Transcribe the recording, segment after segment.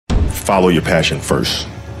Follow your passion first.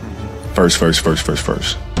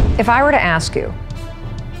 First. If I were to ask you,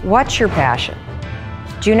 what's your passion?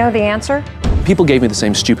 Do you know the answer? People gave me the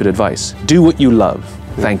same stupid advice. Do what you love.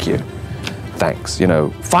 Thank you. Thanks. You know,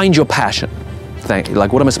 find your passion.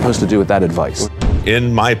 Like, what am I supposed to do with that advice?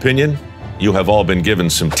 In my opinion, you have all been given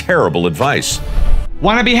some terrible advice.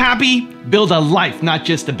 Want to be happy? Build a life, not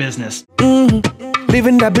just a business.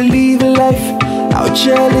 Living that believe in life. Out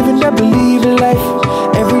here living that believe in life.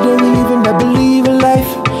 Every day we living that believe in life.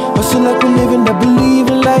 Hustle like we living that believe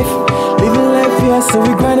in life. Living life, yeah, so we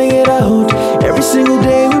grinding it out. Every single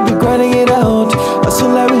day we be grinding it out. Hustle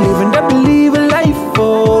like we living that believe in life,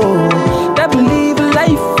 oh. That believe in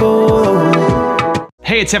life, oh.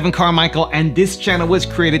 Hey, it's Evan Carmichael, and this channel was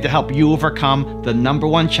created to help you overcome the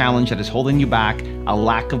 #1 challenge that is holding you back, a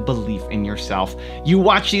lack of belief in yourself. You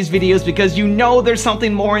watch these videos because you know there's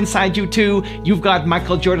something more inside you too. You've got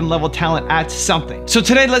Michael Jordan level talent at something. So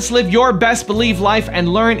today, let's live your best believe life and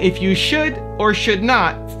learn if you should or should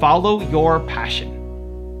not follow your passion.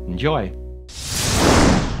 Enjoy.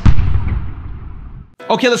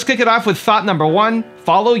 Okay, let's kick it off with thought number 1.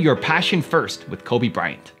 Follow your passion first with Kobe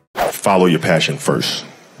Bryant. Follow your passion first.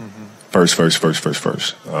 First. When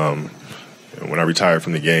I retired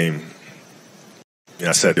from the game,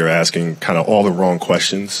 I sat there asking kind of all the wrong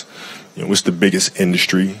questions. What's the biggest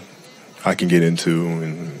industry I can get into?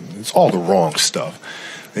 And it's all the wrong stuff.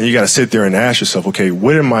 And you got to sit there and ask yourself, okay,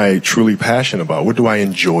 what am I truly passionate about? What do I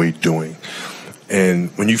enjoy doing? And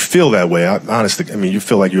when you feel that way, honestly, you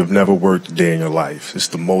feel like you have never worked a day in your life. It's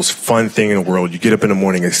the most fun thing in the world. You get up in the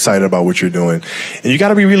morning excited about what you're doing. And you got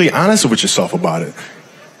to be really honest with yourself about it.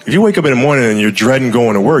 If you wake up in the morning and you're dreading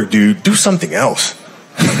going to work, dude, do something else.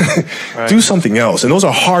 Right. Do something else. And those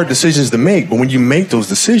are hard decisions to make. But when you make those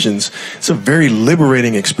decisions, it's a very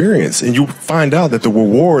liberating experience. And you find out that the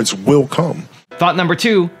rewards will come. Thought number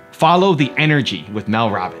 2, follow the energy with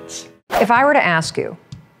Mel Robbins. If I were to ask you,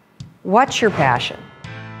 what's your passion?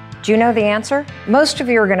 Do you know the answer? Most of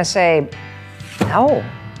you are going to say, no,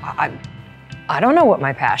 I don't know what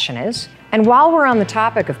my passion is. And while we're on the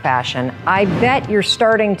topic of passion, I bet you're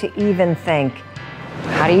starting to even think,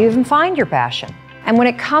 how do you even find your passion? And when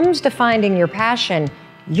it comes to finding your passion,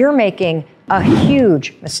 you're making a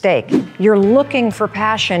huge mistake. You're looking for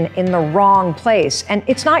passion in the wrong place. And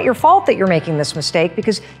it's not your fault that you're making this mistake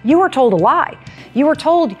because you were told a lie. You were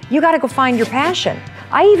told you got to go find your passion.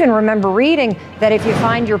 I even remember reading that if you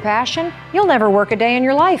find your passion, you'll never work a day in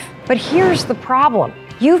your life. But here's the problem.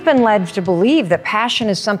 You've been led to believe that passion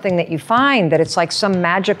is something that you find, that it's like some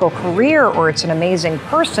magical career, or it's an amazing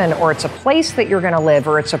person, or it's a place that you're going to live,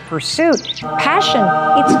 or it's a pursuit. Passion,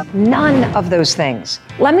 it's none of those things.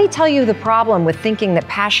 Let me tell you the problem with thinking that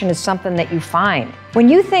passion is something that you find. When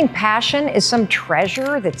you think passion is some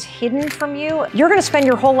treasure that's hidden from you, you're going to spend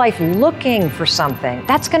your whole life looking for something.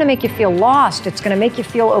 That's going to make you feel lost. It's going to make you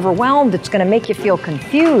feel overwhelmed. It's going to make you feel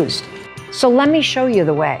confused. So let me show you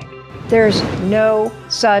the way. There's no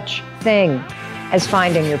such thing as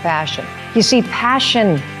finding your passion. You see,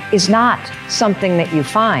 passion is not something that you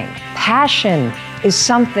find. Passion is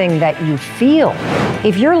something that you feel.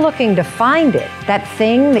 If you're looking to find it, that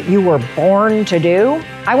thing that you were born to do,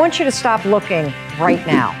 I want you to stop looking right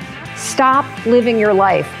now. Stop living your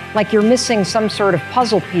life like you're missing some sort of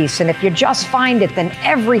puzzle piece, and if you just find it, then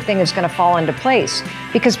everything is going to fall into place.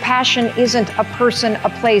 Because passion isn't a person, a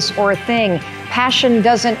place, or a thing. Passion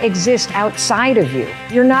doesn't exist outside of you.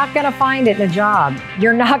 You're not going to find it in a job.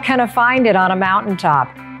 You're not going to find it on a mountaintop.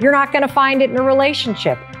 You're not going to find it in a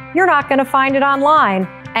relationship. You're not going to find it online,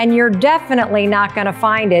 and you're definitely not going to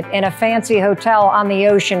find it in a fancy hotel on the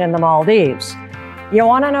ocean in the Maldives. You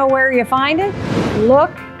want to know where you find it?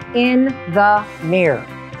 Look in the mirror.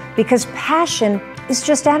 Because passion is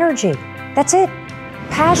just energy. That's it.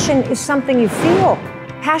 Passion is something you feel.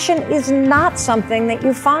 Passion is not something that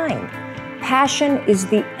you find. Passion is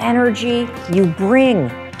the energy you bring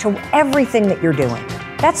to everything that you're doing.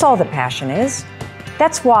 That's all that passion is.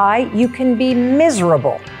 That's why you can be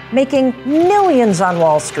miserable, making millions on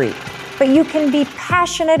Wall Street, but you can be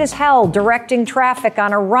passionate as hell directing traffic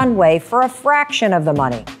on a runway for a fraction of the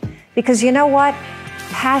money. Because you know what?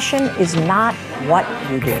 Passion is not what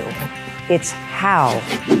you do. It's how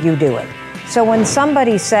you do it. So when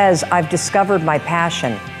somebody says, I've discovered my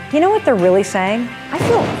passion, you know what they're really saying? I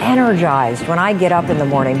feel energized when I get up in the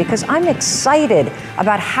morning because I'm excited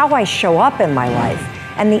about how I show up in my life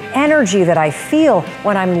and the energy that I feel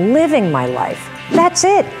when I'm living my life. That's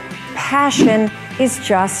it. Passion is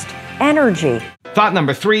just energy. Thought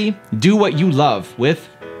number 3, do what you love with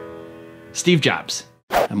Steve Jobs.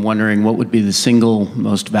 I'm wondering what would be the single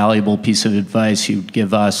most valuable piece of advice you'd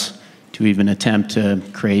give us to to even attempt to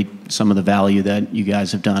create some of the value that you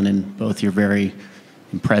guys have done in both your very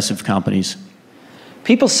impressive companies?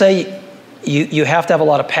 People say you have to have a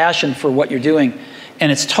lot of passion for what you're doing,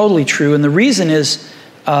 and it's totally true. And the reason is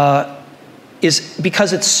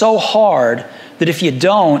because it's so hard that if you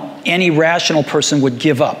don't, any rational person would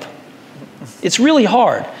give up. It's really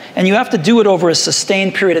hard, and you have to do it over a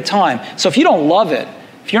sustained period of time. So if you don't love it,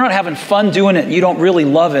 if you're not having fun doing it, and you don't really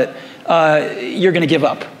love it, you're going to give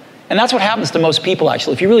up. And that's what happens to most people,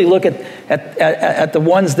 actually. If you really look at the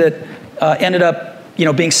ones that ended up,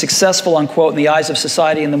 being successful, unquote, in the eyes of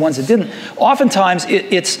society, and the ones that didn't, oftentimes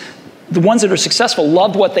it's the ones that are successful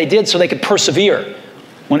loved what they did so they could persevere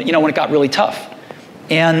when it got really tough.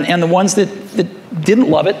 And the ones that didn't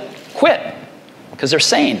love it quit because they're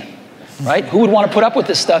sane, right? Who would want to put up with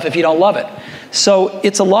this stuff if you don't love it? So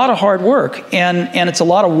it's a lot of hard work, and it's a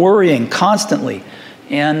lot of worrying constantly.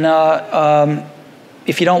 And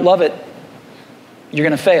if you don't love it, you're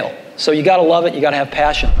going to fail. So you got to love it. You got to have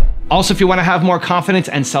passion. Also, if you want to have more confidence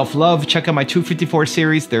and self-love, check out my 254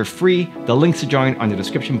 series. They're free. The links to join are in the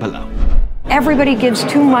description below. Everybody gives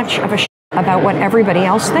too much of a shit about what everybody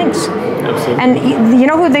else thinks. Absolutely. And you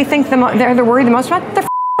know who they think they're worried the most about? Their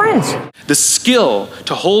friends. The skill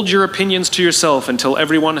to hold your opinions to yourself until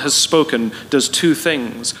everyone has spoken does two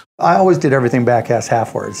things. I always did everything back ass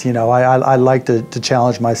half-words. I like to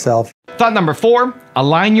challenge myself. Thought number 4,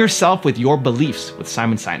 align yourself with your beliefs with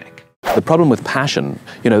Simon Sinek. The problem with passion,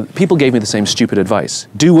 people gave me the same stupid advice.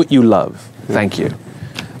 Do what you love. Thank you.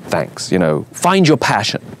 Thanks. Find your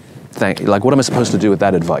passion. Like, what am I supposed to do with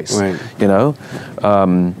that advice? Right.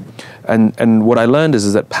 And what I learned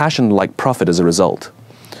is that passion, like profit, is a result.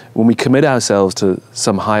 When we commit ourselves to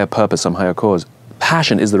some higher purpose, some higher cause,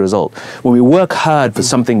 passion is the result. When we work hard for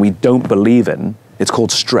something we don't believe in, it's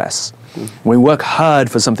called stress. When we work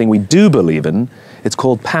hard for something we do believe in, it's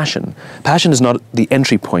called passion. Passion is not the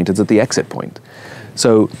entry point, it's at the exit point.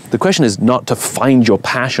 So the question is not to find your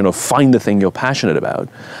passion or find the thing you're passionate about.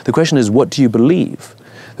 The question is, what do you believe?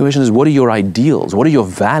 The question is, what are your ideals? What are your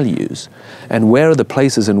values? And where are the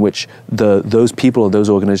places in which those people or those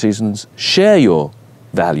organizations share your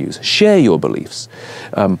values, share your beliefs?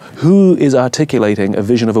 Who is articulating a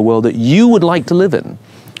vision of a world that you would like to live in?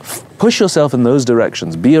 Push yourself in those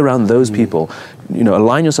directions, be around those people,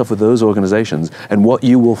 align yourself with those organizations, and what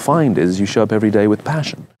you will find is you show up every day with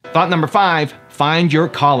passion. Thought number 5, find your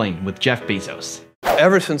calling with Jeff Bezos.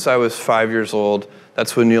 Ever since I was 5 years old,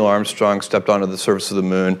 that's when Neil Armstrong stepped onto the surface of the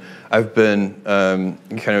moon. I've been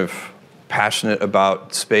kind of passionate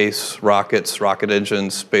about space, rockets, rocket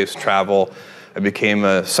engines, space travel. I became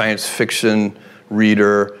a science fiction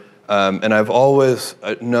reader. And I've always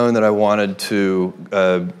known that I wanted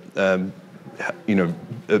to,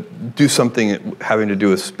 do something having to do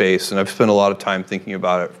with space, and I've spent a lot of time thinking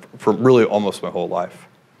about it for really almost my whole life.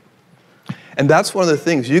 And that's one of the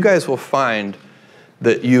things. You guys will find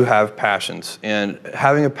that you have passions, and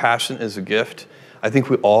having a passion is a gift. I think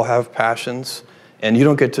we all have passions, and you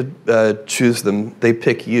don't get to choose them. They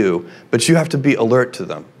pick you, but you have to be alert to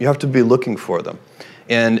them. You have to be looking for them.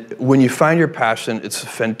 And when you find your passion, it's a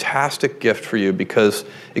fantastic gift for you because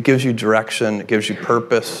it gives you direction, it gives you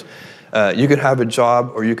purpose. You can have a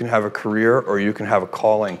job, or you can have a career, or you can have a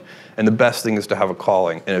calling. And the best thing is to have a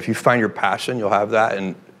calling. And if you find your passion, you'll have that,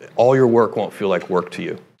 and all your work won't feel like work to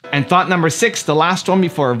you. And thought number 6, the last one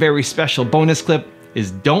before a very special bonus clip,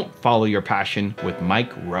 is don't follow your passion with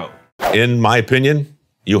Mike Rowe. In my opinion,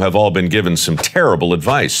 you have all been given some terrible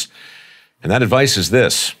advice. And that advice is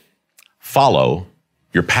this: follow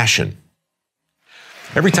your passion.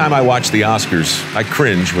 Every time I watch the Oscars, I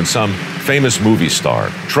cringe when some famous movie star,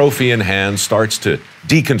 trophy in hand, starts to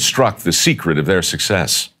deconstruct the secret of their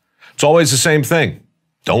success. It's always the same thing.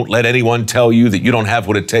 Don't let anyone tell you that you don't have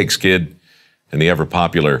what it takes, kid. And the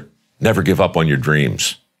ever-popular, never give up on your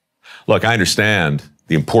dreams. Look, I understand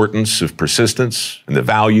the importance of persistence and the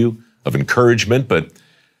value of encouragement, but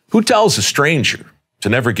who tells a stranger to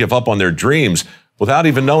never give up on their dreams without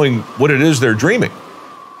even knowing what it is they're dreaming?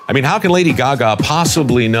 I mean, how can Lady Gaga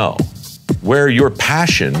possibly know where your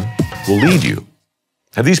passion will lead you?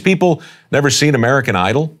 Have these people never seen American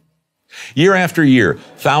Idol? Year after year,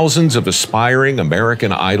 thousands of aspiring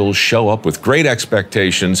American Idols show up with great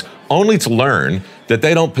expectations, only to learn that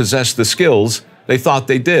they don't possess the skills they thought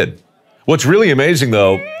they did. What's really amazing,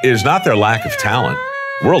 though, is not their lack of talent.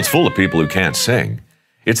 The world's full of people who can't sing.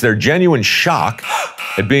 It's their genuine shock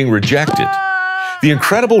at being rejected. The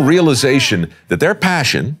incredible realization that their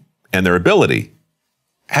passion and their ability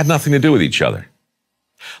had nothing to do with each other.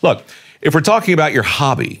 Look, if we're talking about your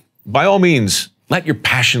hobby, by all means, let your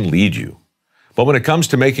passion lead you. But when it comes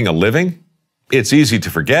to making a living, it's easy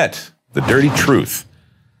to forget the dirty truth.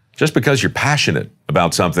 Just because you're passionate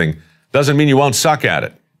about something doesn't mean you won't suck at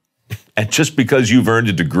it. And just because you've earned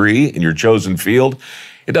a degree in your chosen field,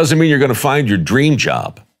 it doesn't mean you're going to find your dream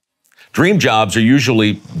job. Dream jobs are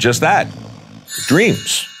usually just that,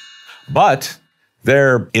 dreams. But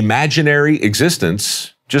their imaginary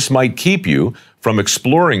existence just might keep you from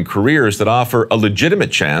exploring careers that offer a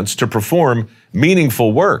legitimate chance to perform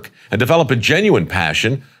meaningful work and develop a genuine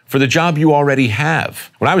passion for the job you already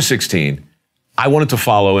have. When I was 16, I wanted to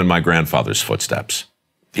follow in my grandfather's footsteps.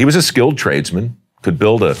 He was a skilled tradesman, could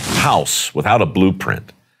build a house without a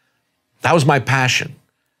blueprint. That was my passion,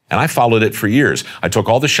 and I followed it for years. I took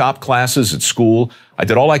all the shop classes at school. I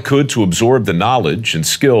did all I could to absorb the knowledge and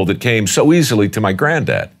skill that came so easily to my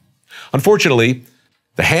granddad. Unfortunately,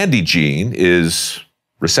 the handy gene is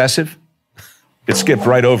recessive. It skipped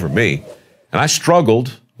right over me, and I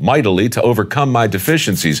struggled mightily to overcome my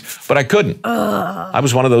deficiencies, but I couldn't. I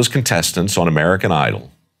was one of those contestants on American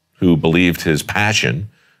Idol who believed his passion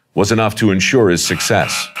was enough to ensure his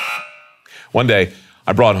success. One day,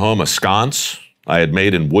 I brought home a sconce I had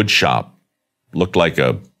made in wood shop. Looked like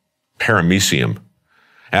a paramecium.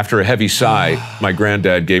 After a heavy sigh, my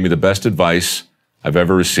granddad gave me the best advice I've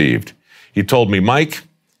ever received. He told me, Mike,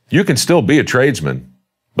 you can still be a tradesman,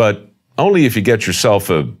 but only if you get yourself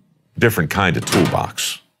a different kind of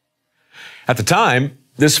toolbox. At the time,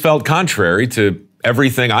 this felt contrary to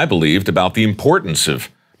everything I believed about the importance of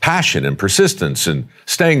passion and persistence and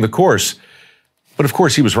staying the course. But of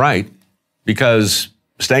course, he was right, because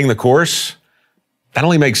staying the course, that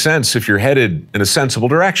only makes sense if you're headed in a sensible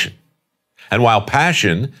direction. And while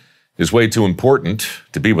passion is way too important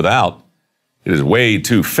to be without, it is way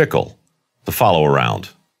too fickle to follow around.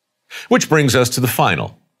 Which brings us to the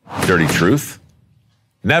final dirty truth.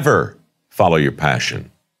 Never follow your passion,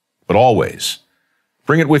 but always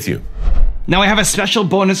bring it with you. Now I have a special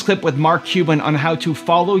bonus clip with Mark Cuban on how to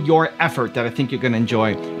follow your effort that I think you're going to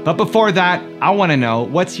enjoy. But before that, I want to know,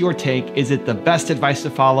 what's your take? Is it the best advice to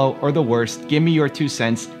follow or the worst? Give me your 2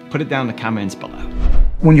 cents. Put it down in the comments below.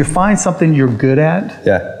 When you find something you're good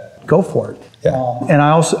at, go for it. And I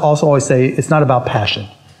also always say it's not about passion.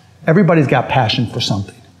 Everybody's got passion for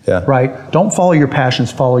something, right? Don't follow your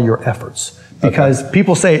passions, follow your efforts. Because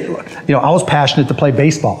people say, you know, I was passionate to play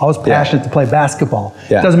baseball. I was passionate to play basketball.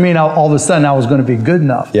 It doesn't mean all of a sudden I was going to be good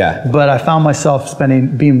enough. But I found myself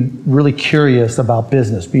being really curious about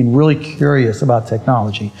business, being really curious about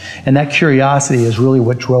technology. And that curiosity is really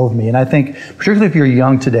what drove me. And I think, particularly if you're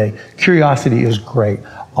young today, curiosity is great.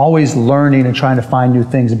 Always learning and trying to find new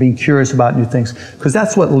things and being curious about new things, because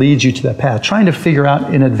that's what leads you to that path. Trying to figure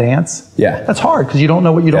out in advance, that's hard because you don't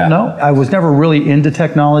know what you don't know. I was never really into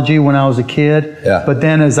technology when I was a kid, but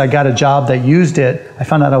then as I got a job that used it, I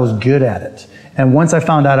found out I was good at it. And once I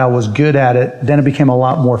found out I was good at it, then it became a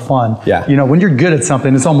lot more fun. You know, when you're good at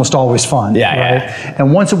something, it's almost always fun. Right?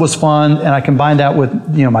 And once it was fun, and I combined that with,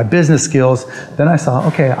 you know, my business skills, then I saw,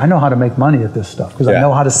 okay, I know how to make money at this stuff because I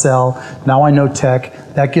know how to sell. Now I know tech.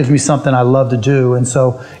 That gives me something I love to do. And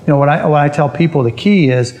so, you know, what I tell people, the key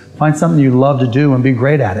is find something you love to do and be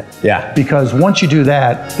great at it. Because once you do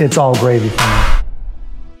that, it's all gravy for me.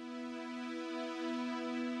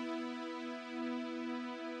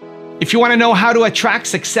 If you want to know how to attract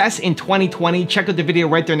success in 2020, check out the video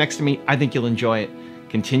right there next to me. I think you'll enjoy it.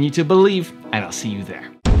 Continue to believe, and I'll see you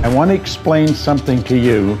there. I want to explain something to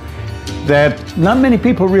you that not many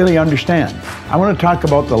people really understand. I want to talk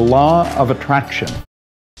about the law of attraction.